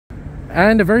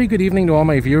And a very good evening to all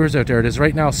my viewers out there. It is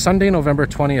right now Sunday, November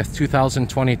 20th,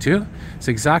 2022. It's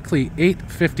exactly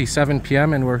 8:57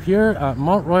 p.m. and we're here at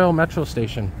Mont-Royal Metro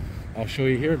Station. I'll show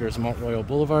you here. There's Mont-Royal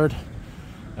Boulevard.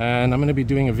 And I'm going to be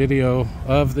doing a video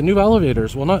of the new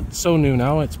elevators. Well, not so new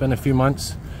now. It's been a few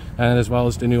months. And as well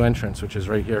as the new entrance, which is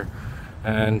right here.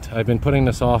 And I've been putting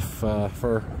this off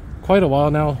for quite a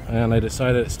while now. And I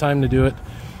decided it's time to do it.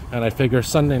 And I figure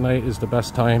Sunday night is the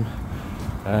best time.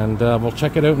 And we'll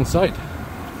check it out inside.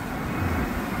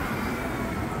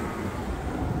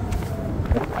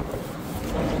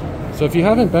 So if you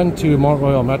haven't been to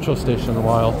Mont-Royal Metro Station in a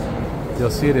while, you'll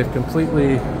see they've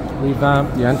completely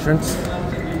revamped the entrance.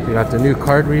 You got the new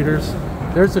card readers.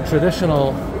 There's the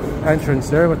traditional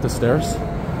entrance there with the stairs,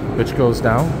 which goes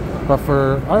down. But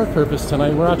for our purpose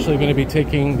tonight, we're actually going to be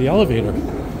taking the elevator,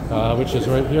 which is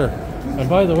right here. And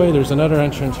by the way, there's another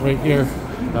entrance right here.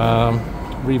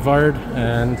 Rivard,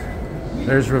 and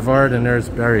there's Rivard and there's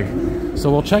Barry.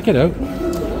 So we'll check it out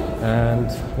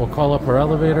and we'll call up our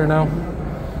elevator now.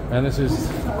 And this is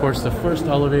of course the first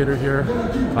elevator here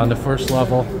on the first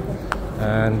level.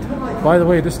 And by the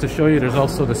way, just to show you, there's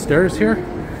also the stairs here,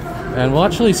 and we'll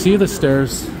actually see the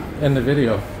stairs in the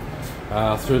video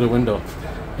through the window.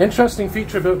 Interesting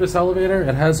feature about this elevator,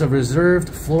 it has a reserved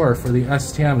floor for the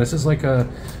STM. This is like a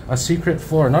secret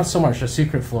floor, not so much a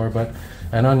secret floor, but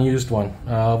an unused one.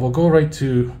 We'll go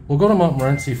to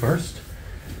Montmorency first,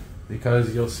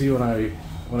 because you'll see what I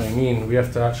mean. We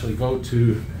have to actually go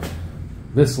to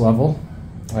this level,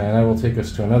 and that will take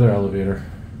us to another elevator.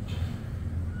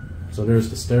 So there's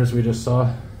the stairs we just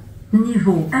saw.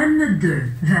 Niveau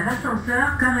M2 vers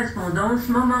ascenseur correspondance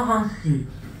Montmorency.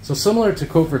 So similar to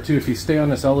Côte Vertu, if you stay on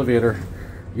this elevator,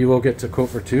 you will get to Côte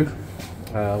Vertu.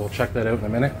 We'll check that out in a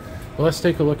minute. But let's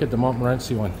take a look at the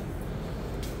Montmorency one.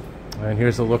 And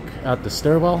here's a look at the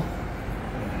stairwell.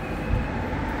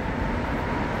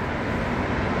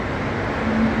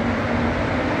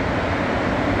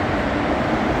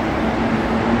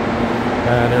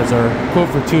 And there's our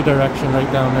Côte Vertu direction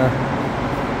right down there.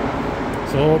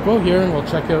 So we'll go here and we'll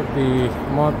check out the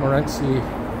Montmorency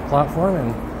platform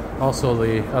and also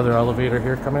the other elevator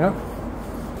here coming up.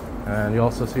 And you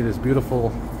also see this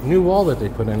beautiful new wall that they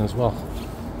put in as well.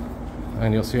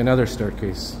 And you'll see another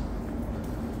staircase.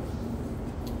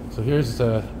 So here's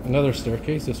another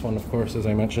staircase. This one, of course, as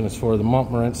I mentioned, is for the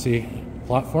Montmorency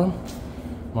platform,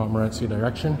 Montmorency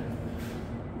direction.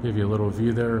 Give you a little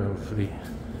view there of the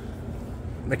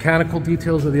mechanical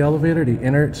details of the elevator, the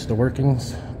innards, the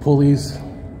workings, pulleys,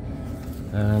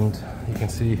 and you can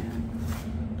see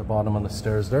the bottom of the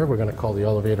stairs there. We're going to call the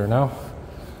elevator now.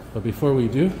 But before we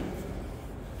do,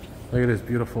 look at this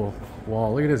beautiful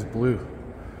wall. Look at this blue.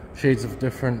 Shades of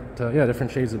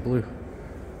different shades of blue.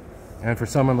 And for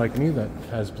someone like me that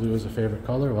has blue as a favorite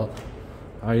color, well,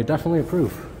 I definitely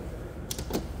approve.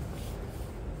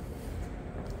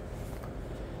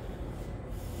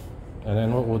 And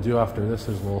then what we'll do after this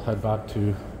is we'll head back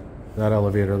to that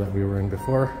elevator that we were in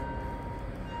before,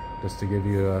 just to give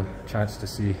you a chance to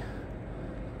see.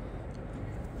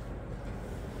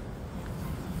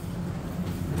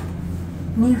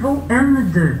 Niveau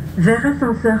M2 vers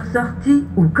ascenseur sortie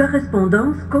ou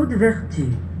correspondance Côte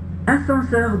Vertu.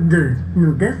 Ascenseur 2,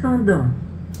 nous descendons.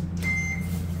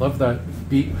 Love that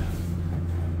beep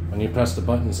when you press the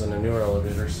buttons on the newer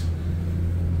elevators.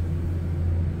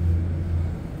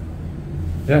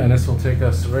 Yeah, and this will take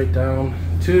us right down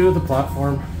to the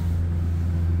platform.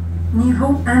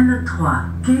 Niveau M3,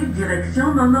 quai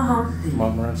direction Montmorency.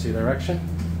 Montmorency direction.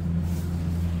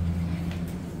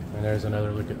 And there's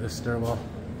another look at this stairwell.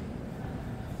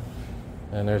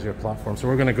 And there's your platform. So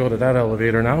we're going to go to that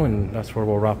elevator now, and that's where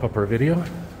we'll wrap up our video.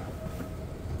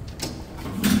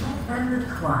 M3,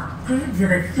 quai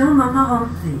direction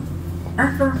Montmorency.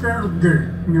 Ascenseur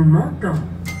 2, nous montons.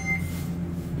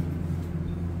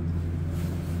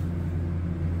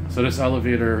 So this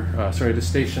elevator, this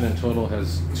station in total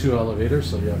has 2 elevators.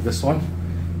 So you have this one,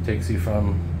 takes you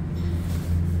from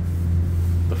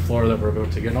the floor that we're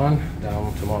about to get on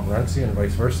down to Montmorency and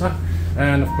vice versa.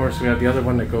 And of course we have the other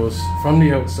one that goes from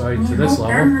the outside to this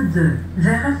level M2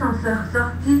 vers ascenseur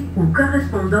sortie ou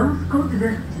correspondance Côte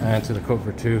Vertu. and to the Côte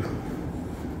Vertu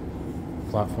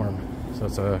platform. So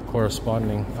it's a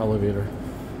corresponding elevator.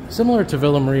 Similar to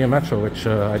Villa Maria Metro, which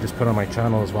I just put on my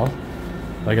channel as well.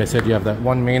 Like I said, you have that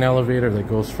one main elevator that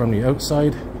goes from the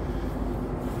outside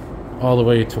all the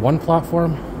way to one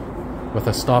platform with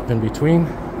a stop in between.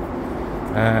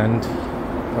 And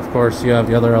of course you have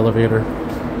the other elevator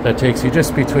that takes you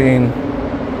just between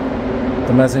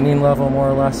the mezzanine level, more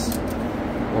or less,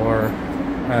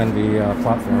 and the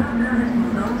platform.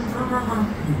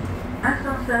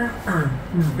 Ascenseur 1,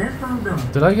 nous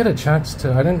descendons. Did I get a chance to,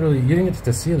 you didn't get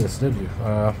to see this, did you?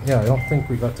 Yeah, I don't think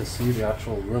we got to see the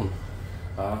actual room.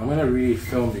 I'm going to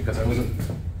re-film because I wasn't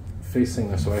facing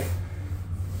this way.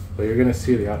 But you're going to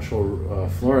see the actual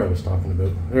floor I was talking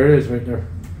about. There it is, right there.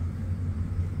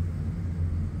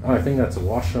 Oh, I think that's a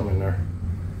washroom in there.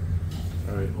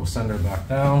 Alright, we'll send her back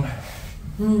down.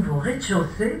 Niveau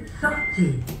rez-de-chaussée,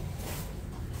 sortie.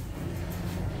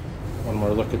 One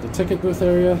more look at the ticket booth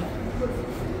area.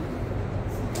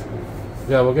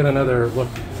 Yeah, we'll get another look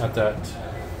at that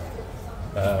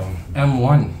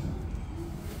M1.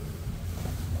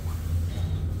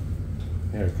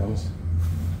 Here it comes.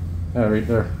 Yeah, right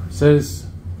there. It says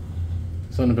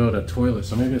something about a toilet,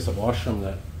 so maybe it's a washroom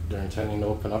that they're intending to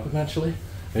open up eventually.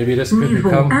 Maybe this could Niveau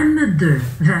become M2,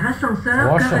 vers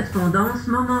ascenseur washroom. correspondance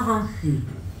Montmorency.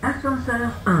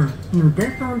 Ascenseur 1, nous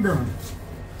descendons.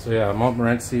 So yeah,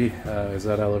 Montmorency is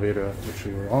that elevator at which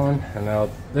we were on, and now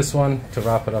this one, to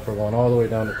wrap it up, we're going all the way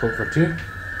down to Côte Vertu.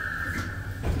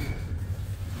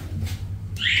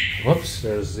 Whoops,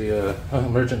 there's the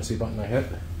emergency button I hit.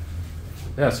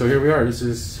 Yeah, so here we are. This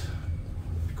is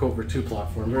the Côte Vertu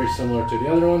platform, very similar to the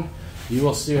other one. You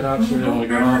will see it actually when we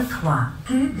get off. M3,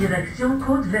 quai direction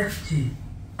Côte Vertu.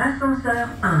 Ascenseur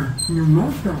 1, nous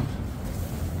montons.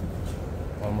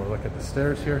 One more look at the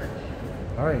stairs here.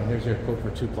 Alright, here's your Côte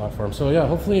Vertu platform. So yeah,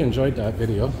 hopefully you enjoyed that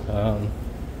video.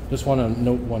 Just want to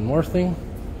note one more thing.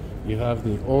 You have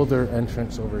the older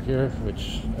entrance over here,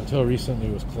 which until recently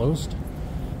was closed.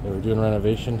 They were doing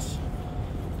renovations,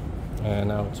 and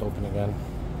now it's open again.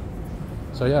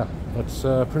 So yeah, that's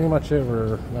pretty much it.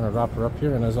 We're going to wrap her up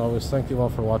here, and as always, thank you all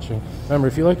for watching. Remember,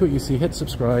 if you like what you see, hit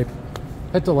subscribe,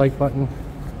 hit the like button,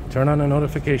 turn on the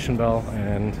notification bell,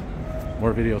 and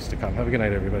more videos to come. Have a good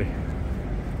night, everybody.